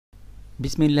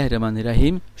বিসমিল্লাহির রহমানির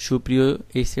রহিম। সুপ্রিয়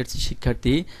এইচএসসি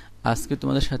শিক্ষার্থী, আজকে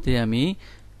তোমাদের সাথে আমি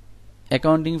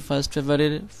অ্যাকাউন্টিং ফার্স্ট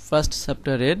পেপারের ফার্স্ট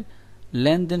চ্যাপ্টারের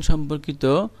লেনদেন সম্পর্কিত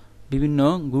বিভিন্ন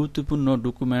গুরুত্বপূর্ণ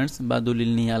ডকুমেন্টস বা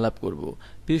দলিল নিয়ে আলাপ করব।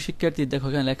 প্রিয় শিক্ষার্থী, দেখো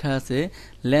এখানে লেখা আছে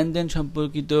লেনদেন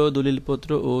সম্পর্কিত দলিলপত্র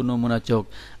ও নমুনা চক।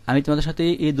 আমি তোমাদের সাথে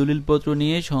এই দলিলপত্র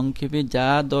নিয়ে সংক্ষেপে যা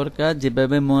দরকার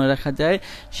যেভাবে মনে রাখা যায়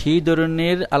সেই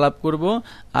ধরনের আলাপ করব।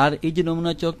 আর এই যে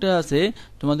নমুনা চকটা আছে,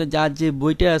 তোমাদের যার যে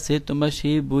বইটা আছে তোমরা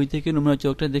সেই বই থেকে নমুনা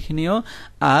চকটা দেখে নিও।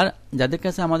 আর যাদের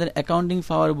কাছে আমাদের অ্যাকাউন্টিং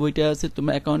পাওয়ার বইটা আছে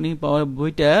তোমরা অ্যাকাউন্টিং পাওয়ার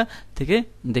বইটা থেকে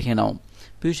দেখে নাও।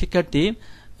 প্রিয় শিক্ষার্থী,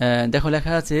 দেখো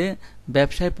লেখা আছে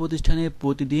ব্যবসায় প্রতিষ্ঠানে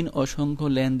প্রতিদিন অসংখ্য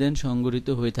লেনদেন সংঘটিত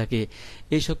হয়ে থাকে।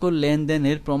 এই সকল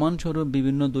লেনদেনের প্রমাণস্বরূপ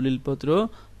বিভিন্ন দলিলপত্র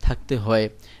থাকতে হয়।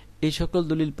 এই সকল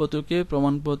দলিলপত্রকে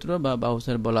প্রমাণপত্র বা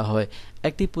বাউচার বলা হয়।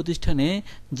 একটি প্রতিষ্ঠানে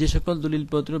যে সকল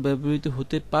দলিলপত্র ব্যবহৃত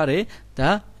হতে পারে তা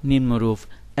নিম্নরূপ।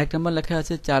 এক নম্বর লেখা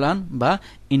আছে চালান বা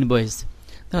ইনভয়েস।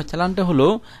 চালানটা হলো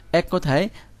এক কথায়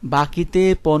বাকিতে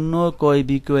পণ্য ক্রয়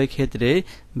বিক্রয়ের ক্ষেত্রে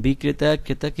বিক্রেতা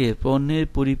ক্রেতাকে পণ্যের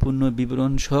পরিপূর্ণ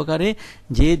বিবরণ সহকারে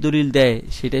যে দলিল দেয়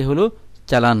সেটাই হলো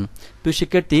চালান। প্রিয়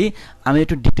শিক্ষার্থী, আমি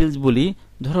একটু ডিটেলস বলি।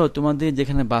 ধরো তোমাদের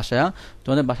যেখানে বাসা,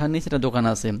 তোমাদের বাসার নিচে একটা দোকান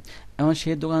আছে। এখন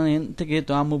সেই দোকান থেকে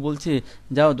তো আম্মু বলছে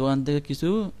যাও দোকান থেকে কিছু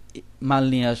মাল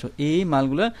নিয়ে আসো, এই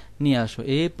মালগুলো নিয়ে আসো,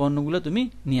 এই পণ্যগুলো তুমি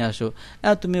নিয়ে আসো।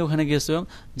 তুমি ওখানে গেছো,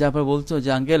 যার পর বলছো যে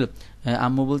আঙ্কেল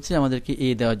আম্মু বলছে আমাদেরকে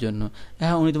এই দেওয়ার জন্য।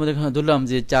 এখন উনি তোমাদের ধরলাম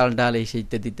যে চাল ডাল এই সেই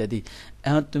ইত্যাদি ইত্যাদি।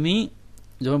 এখন তুমি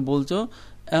যখন বলছো,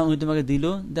 উনি তোমাকে দিল,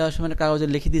 দেওয়ার সময় কাগজে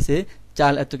লিখে দিছে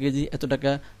চাল এত কেজি এত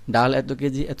টাকা, ডাল এত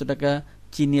কেজি এত টাকা,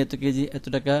 চিনি এত কেজি এত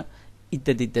টাকা,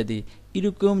 ইত্যাদি ইত্যাদি।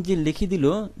 এরকম যে লিখে দিল,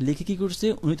 লিখে কি করছে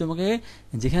উনি তোমাকে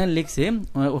যেখানে লিখছে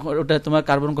ওটা তোমার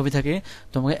কার্বন কপি থাকে,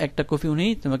 তোমাকে একটা কপি উনি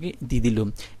তোমাকে দিয়ে দিল।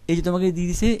 এই যে তোমাকে দিয়ে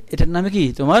দিছে এটার নামে কি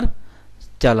তোমার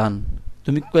চালান।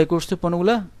 তুমি ক্রয় করছো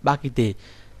পণ্যগুলা বাকিতে,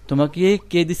 তোমাকে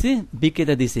কে দিছে?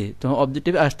 বিক্রেতা দিছে। তোমার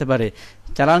অবজেক্টিভ আসতে পারে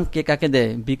চালান কে কাকে দেয়?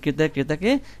 বিক্রেতা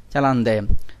ক্রেতাকে চালান দেয়।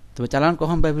 তবে চালান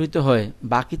কখন ব্যবহৃত হয়?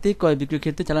 বাকিতে ক্রয় বিক্রয়ের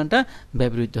ক্ষেত্রে চালানটা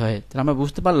ব্যবহৃত হয়। তাহলে আমরা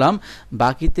বুঝতে পারলাম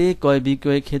বাকিতে ক্রয়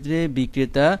বিক্রয়ের ক্ষেত্রে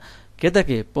বিক্রেতা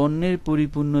ক্রেতাকে পণ্যের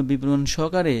পরিপূর্ণ বিবরণ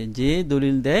সহকারে যে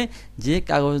দলিল দেয়, যে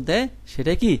কাগজ দেয়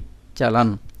সেটা কি চালান।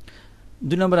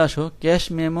 2 নম্বর আসো ক্যাশ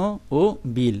মেমো ও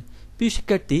বিল। প্রিয়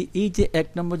শিক্ষার্থী, এই যে 1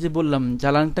 নম্বর যে বললাম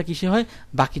চালানটা কিসে হয়?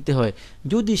 বাকিতে হয়।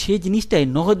 যদি সেই জিনিসটাই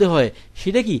নগদে হয়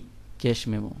সেটা কি ক্যাশ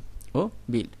মেমো ও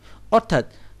বিল। অর্থাৎ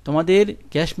তোমাদের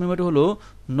ক্যাশ মেমোটা হলো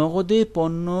নগদে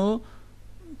পণ্য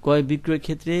ক্রয় বিক্রয়ের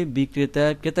ক্ষেত্রে বিক্রেতা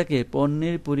ক্রেতাকে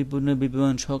পণ্যের পরিপূর্ণ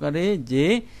বিবরণ সহকারে যে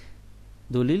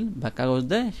দলিল বা কাগজ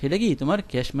দেয় সেটা কি তোমার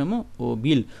ক্যাশ মেমো ও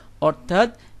বিল। অর্থাৎ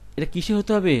এটা কিসে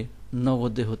হতে হবে?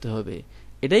 নগদে হতে হবে।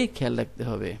 এটাই খেয়াল রাখতে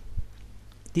হবে।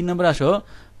 3 নম্বর আসো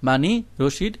মানি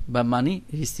রসিদ বা মানি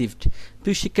রিসিপ্ট।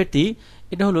 প্রিয় শিক্ষার্থী,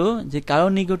 এটা হলো যে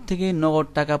কারোর নিকট থেকে নগদ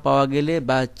টাকা পাওয়া গেলে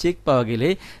বা চেক পাওয়া গেলে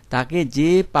তাকে যে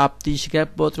প্রাপ্তি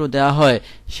স্বীকারপত্র দেওয়া হয়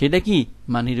সেটা কি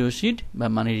মানি রসিদ বা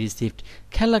মানি রিসিপ্ট।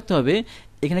 খেয়াল রাখতে হবে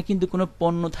এখানে কিন্তু কোনো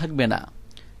পণ্য থাকবে না।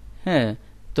 হ্যাঁ,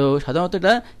 তো সাধারণত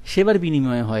এটা সেবার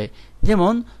বিনিময়ে হয়।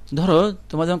 যেমন ধরো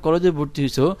তোমরা যখন কলেজে ভর্তি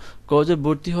হয়েছো, কলেজে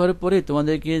ভর্তি হওয়ার পরে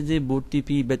তোমাদেরকে যে ভর্তি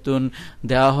ফি বেতন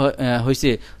দেওয়া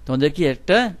হয়েছে, তোমাদেরকে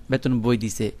একটা বেতন বই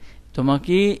দিছে।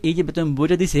 তোমাকে এই যে বেতন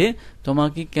বইটা দিছে,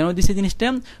 তোমাকে কেন দিছে জিনিসটা?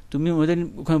 তুমি ওদের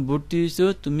ওখানে ভর্তি হয়েছো,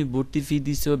 তুমি ভর্তি ফি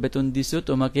দিছো, বেতন দিছো,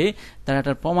 তোমাকে তার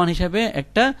একটা প্রমাণ হিসাবে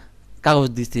একটা কাগজ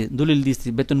দিছে, দলিল দিছে,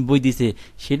 বেতন বই দিছে,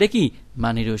 সেটা কি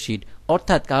মানি রসিদ।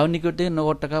 অর্থাৎ কারোর নিকট থেকে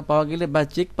নগদ টাকা পাওয়া গেলে বা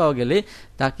চেক পাওয়া গেলে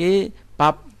তাকে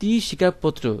প্রাপ্তি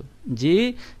স্বীকারপত্র যে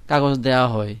কাগজ দেওয়া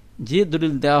হয়, যে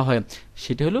দলিল দেওয়া হয়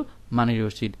সেটা হলো মানি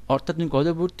রসিদ। অর্থাৎ তুমি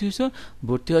কলেজে ভর্তি হয়েছো,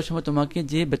 ভর্তি হওয়ার সময় তোমাকে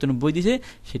যে বেতন বই দিছে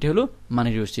সেটা হলো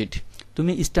মানি রসিদ।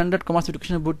 তুমি স্ট্যান্ডার্ড কমার্স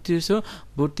এডুকেশনে ভর্তি হয়েছো,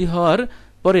 ভর্তি হওয়ার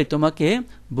পরে তোমাকে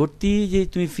ভর্তি যে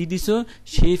তুমি ফি দিছো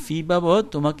সেই ফি বাবদ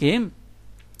তোমাকে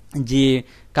যে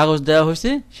কাগজ দেওয়া হয়েছে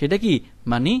সেটা কি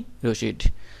মানি রসিদ।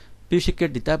 প্রিয়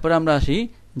শিক্ষার্থী, তারপরে আমরা আসি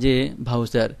যে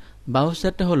ভাউচার।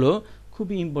 ভাউচারটা হলো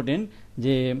খুবই ইম্পর্টেন্ট।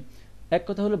 যে এক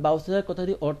কথা হলো ভাউচার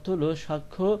কথাটি অর্থ হলো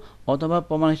সাক্ষ্য অথবা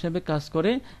প্রমাণ হিসাবে কাজ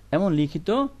করে এমন লিখিত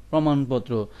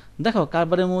প্রমাণপত্র। দেখো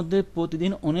কারবারের মধ্যে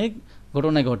প্রতিদিন অনেক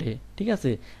ঘটনা ঘটে, ঠিক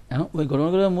আছে? এখন ওই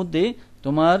ঘটনাগুলোর মধ্যে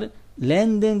তোমার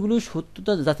লেনদেনগুলো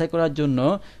সত্যতা যাচাই করার জন্য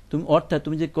তুমি, অর্থাৎ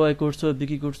তুমি যে ক্রয় করছো,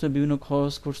 বিক্রি করছো, বিভিন্ন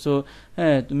খরচ করছো,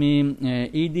 হ্যাঁ, তুমি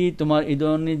এই দিয়ে তোমার এই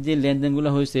ধরনের যে লেনদেনগুলো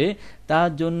হয়েছে তার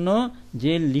জন্য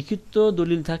যে লিখিত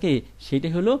দলিল থাকে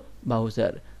সেটাই হলো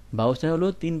ভাউচার। ভাউচার হলো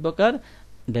 3 প্রকার: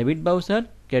 debit voucher,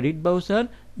 credit voucher,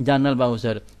 journal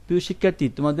voucher. প্রিয় শিক্ষার্থী,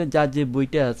 তোমাদের যার যে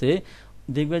বইটা আছে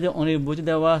দেখবে যে অনেক বইতে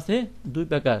দেওয়া আছে 2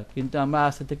 প্রকার, কিন্তু আমরা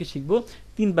আজকে থেকে শিখব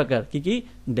 3 প্রকার। কি কি?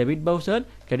 ডেবিট ভাউচার,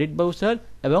 ক্রেডিট ভাউচার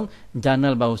এবং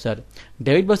জার্নাল ভাউচার।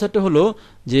 ডেবিট ভাউচারটা হলো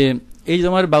যে এই যে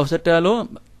তোমার ভাউচারটা হলো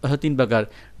 3 প্রকার।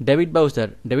 ডেবিট ভাউচার,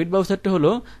 ডেবিট ভাউচারটা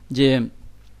হলো যে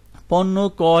পণ্য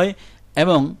ক্রয়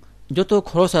এবং যত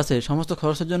খরচ আছে সমস্ত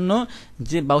খরচের জন্য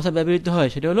যে ভাউচার ব্যবহৃত হয়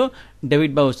সেটা হলো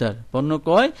ডেবিট ভাউচার, পণ্য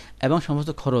ক্রয় এবং সমস্ত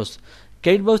খরচ।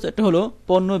 ক্রেডিট ভাউচারটা হলো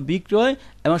পণ্য বিক্রয়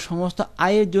এবং সমস্ত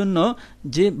আয়ের জন্য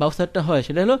যে ভাউচারটা হয়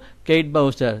সেটা হলো ক্রেডিট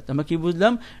ভাউচার। আমরা কি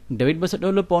বুঝলাম? ডেবিট ভাউচারটা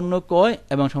হলো পণ্য ক্রয়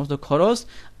এবং সমস্ত খরচ,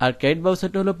 আর ক্রেডিট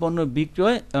ভাউচারটা হলো পণ্য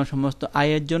বিক্রয় এবং সমস্ত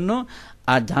আয়ের জন্য।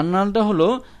 আর জার্নালটা হলো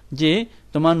যে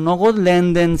তোমার নগদ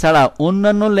লেনদেন ছাড়া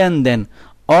অন্যান্য লেনদেন,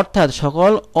 অর্থাৎ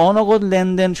সকল অনগদ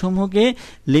লেনদেন সমূহকে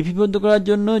লিপিবদ্ধ করার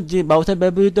জন্য যে ভাউচার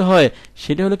ব্যবহৃত হয়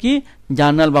সেটা হলো কি?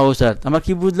 Journal voucher. আমরা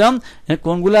কি বুঝলাম?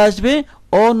 কোনগুলো আসবে?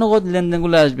 অনগদ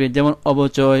লেনদেনগুলো আসবে, যেমন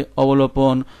অবচয়,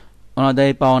 অবলোপন,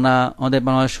 অনাদায়ী পাওনা, অনাদায়ী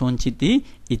পাওনা সঞ্চিতি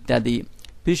ইত্যাদি।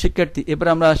 প্রিয় শিক্ষার্থী, এবার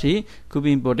আমরা আসি খুবই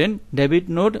ইম্পর্টেন্ট ডেবিট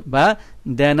নোট বা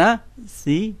দেনা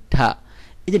চিঠা।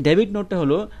 এই যে ডেবিট নোটটা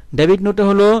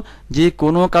হলো যে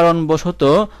কোনো কারণবশত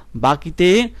বাকিতে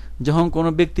যখন কোনো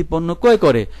ব্যক্তি পণ্য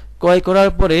ক্রয় করার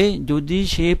পরে যদি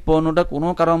সেই পণ্যটা কোনো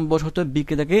কারণবশত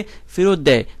বিক্রেতাকে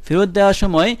ফেরত দেওয়ার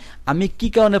সময় আমি কি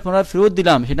কারণে পণ্যটা ফেরত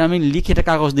দিলাম সেটা আমি লিখে একটা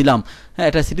কাগজ দিলাম, হ্যাঁ,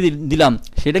 একটা চিঠি দিলাম,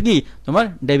 সেটা কি তোমার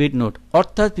ডেবিট নোট।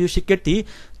 অর্থাৎ প্রিয় শিক্ষার্থী,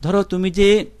 ধরো তুমি যে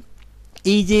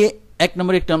এই যে 1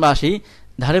 নম্বরে একটু আমরা আসি,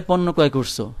 ধারে পণ্য ক্রয়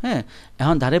করছো, হ্যাঁ,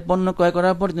 এখন ধারে পণ্য ক্রয়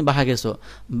করার পরে তুমি বাহা গেছো,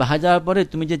 বাহা যাওয়ার পরে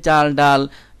তুমি যে চাল, ডাল,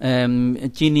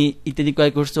 চিনি ইত্যাদি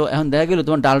ক্রয় করছো, এখন দেখা গেল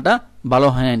তোমার ডালটা ভালো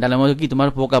হয় না, ডালের মধ্যে কি তোমার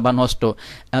পোকা বা নষ্ট,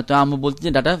 তো আমি বলছি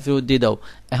যে ডালটা ফেরত দিয়ে দাও।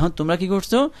 এখন তোমরা কি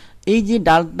করছো? এই যে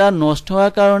ডালটা নষ্ট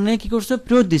হওয়ার কারণে কি করছো?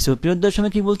 ফেরত দিছো। ফেরত দেওয়ার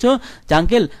সময় কি বলছো?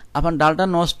 আঙ্কেল আপনার ডালটা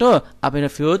নষ্ট, আপনি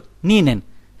এটা ফেরত নিয়ে নেন,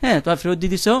 হ্যাঁ, তোমার ফেরত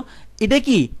দিয়ে দিছো। এটা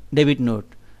কি? Debit note.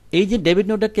 এই যে ডেবিট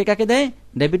নোটটা কে কাকে দেয়?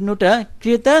 ডেবিট নোটটা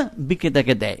ক্রেতা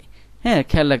বিক্রেতাকে দেয়, হ্যাঁ,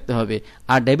 খেয়াল রাখতে হবে।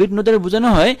 আর ডেবিট নোটের বোঝানো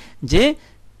হয় যে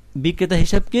বিক্রেতা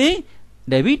হিসাবকেই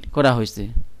ডেবিট করা হয়েছে।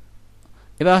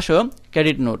 এবার আসো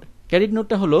ক্রেডিট নোট। ক্রেডিট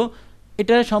নোটটা হলো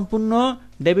এটা সম্পূর্ণ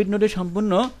ডেবিট নোটের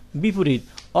সম্পূর্ণ বিপরীত।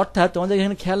 অর্থাৎ তোমাদের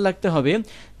এখানে খেয়াল রাখতে হবে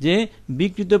যে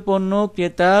বিক্রিত পণ্য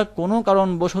ক্রেতা কোনো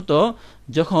কারণবশত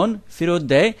যখন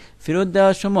ফেরত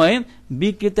দেওয়ার সময়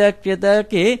বিক্রেতা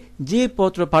ক্রেতাকে যে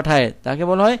পত্র পাঠায় তাকে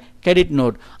বলা হয় ক্রেডিট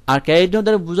নোট। আর ক্রেডিট নোট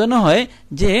দ্বারা বোঝানো হয়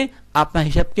যে আপনার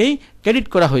হিসাবকেই ক্রেডিট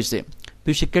করা হয়েছে।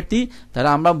 প্রিয় শিক্ষার্থী, তারা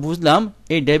আমরা বুঝলাম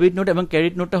এই ডেবিট নোট এবং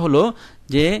ক্রেডিট নোটটা হলো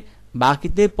যে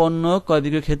বাকিতে পণ্য ক্রয়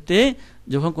বিক্রয়ের ক্ষেত্রে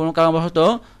যখন কোনো কারণবশত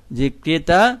যে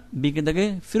ক্রেতা বিক্রেতাকে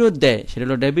ফেরত দেয় সেটা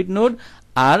হলো ডেবিট নোট।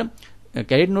 আর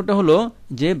ক্রেডিট নোটটা হলো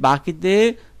যে বাকিতে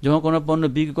যখন কোনো পণ্য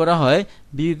বিক্রি করা হয়,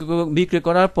 বিক্রি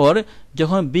করার পর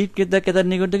যখন বিক্রেতা ক্রেতার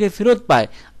নিকট থেকে ফেরত পায়,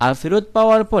 আর ফেরত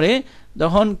পাওয়ার পরে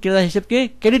তখন ক্রেতা হিসাবকে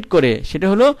ক্রেডিট করে, সেটা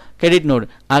হলো ক্রেডিট নোট।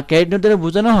 আর ক্রেডিট নোট দ্বারা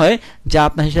বোঝানো হয় যে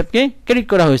আপনার হিসাবকে ক্রেডিট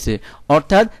করা হয়েছে,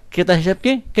 অর্থাৎ ক্রেতা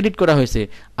হিসাবকে ক্রেডিট করা হয়েছে।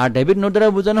 আর ডেবিট নোট দ্বারা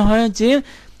বোঝানো হয় যে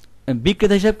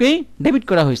বিক্রেতা হিসাবকেই ডেবিট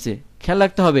করা হয়েছে। খেয়াল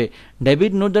রাখতে হবে,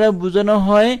 ডেবিট নোট দ্বারা বোঝানো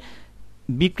হয়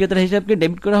বিক্রেতার হিসাবকে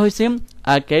ডেবিট করা হয়েছে,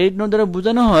 আর ক্রেডিট নোট দ্বারা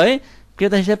বোঝানো হয়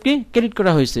ক্রেতা হিসাবকে ক্রেডিট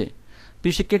করা হয়েছে।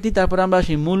 প্রিয় শিক্ষার্থী, তারপর আমরা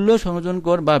আসি মূল্য সংযোজন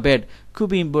কর বা ভ্যাট।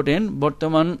 খুবই ইম্পর্টেন্ট,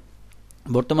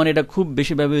 বর্তমানে এটা খুব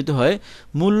বেশি ব্যবহৃত হয়।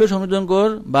 মূল্য সংযোজন কর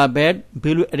বা ভ্যাট,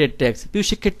 ভ্যালু অ্যাডেড ট্যাক্স। প্রিয়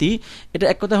শিক্ষার্থী, এটা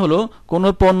এক কথা হলো কোনো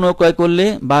পণ্য ক্রয় করলে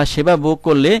বা সেবা ভোগ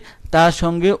করলে তার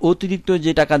সঙ্গে অতিরিক্ত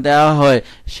যে টাকা দেওয়া হয়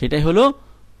সেটাই হলো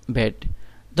ভ্যাট।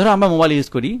 ধরো আমরা মোবাইল ইউজ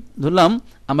করি, ধরলাম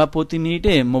আমরা প্রতি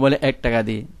মিনিটে মোবাইলে 1 টাকা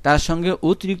দিই, তার সঙ্গে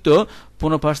অতিরিক্ত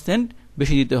 15%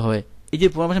 বেশি দিতে হয়। এই যে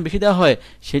 15% বেশি দেওয়া হয়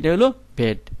সেটা হলো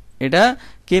ভ্যাট। এটা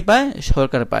কে পায়?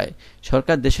 সরকার পায়।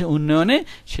 সরকার দেশের উন্নয়নে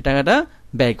সে টাকাটা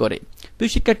ব্যয় করে। প্রিয়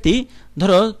শিক্ষার্থী,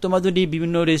 ধরো তোমরা যদি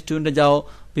বিভিন্ন রেস্টুরেন্টে যাও,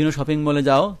 বিভিন্ন শপিং মলে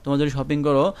যাও, তোমরা যদি শপিং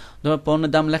করো, ধরো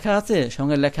পণ্যের দাম লেখা আছে,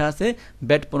 সঙ্গে লেখা আছে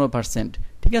ভ্যাট 15%,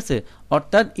 ঠিক আছে?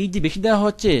 অর্থাৎ এই যে বেশি দেওয়া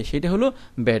হচ্ছে সেটা হলো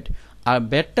ভ্যাট। আর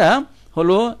ভ্যাটটা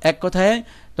হলো এক কথায়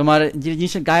তোমার যে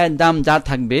জিনিসের গায়ের দাম যা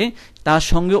থাকবে তার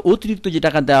সঙ্গে অতিরিক্ত যে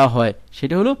টাকা দেওয়া হয়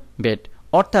সেটা হলো ভ্যাট।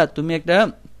 অর্থাৎ তুমি একটা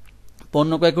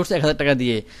পণ্য ক্রয় করছো 1000 টাকা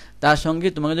দিয়ে, তার সঙ্গে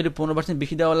তোমাকে যদি 15%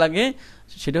 বেশি দেওয়া লাগে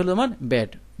সেটা হলো তোমার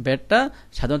ভ্যাট। ভ্যাটটা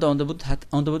সাধারণত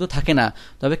অন্তর্ভুক্ত থাকে না,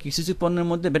 তবে কিছু কিছু পণ্যের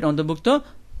মধ্যে ভ্যাট অন্তর্ভুক্ত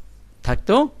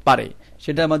থাকতেও পারে।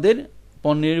 সেটা আমাদের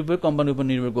পণ্যের উপর, কোম্পানির উপর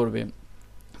নির্ভর করবে।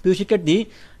 প্রিয় শিক্ষার্থী,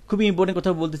 খুবই ইম্পর্টেন্ট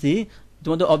কথা বলতেছি,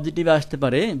 তোমাদের অবজেক্টিভে আসতে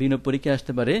পারে, বিভিন্ন পরীক্ষায়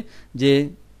আসতে পারে যে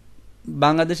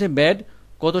বাংলাদেশে ভ্যাট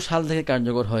কত সাল থেকে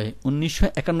কার্যকর হয়?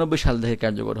 1991 সাল থেকে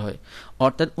কার্যকর হয়।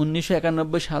 অর্থাৎ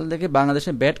 1991 সাল থেকে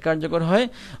বাংলাদেশে ভ্যাট কার্যকর হয়।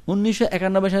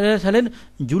 1991 সালের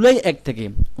জুলাই 1 থেকে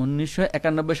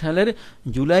 1991 সালের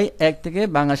জুলাই 1 থেকে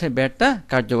বাংলাদেশের ভ্যাটটা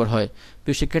কার্যকর হয়।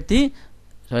 প্রিয় শিক্ষার্থী,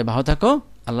 সবাই ভালো থাকো।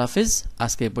 আল্লাহ হাফেজ,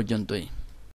 আজকে এ পর্যন্তই।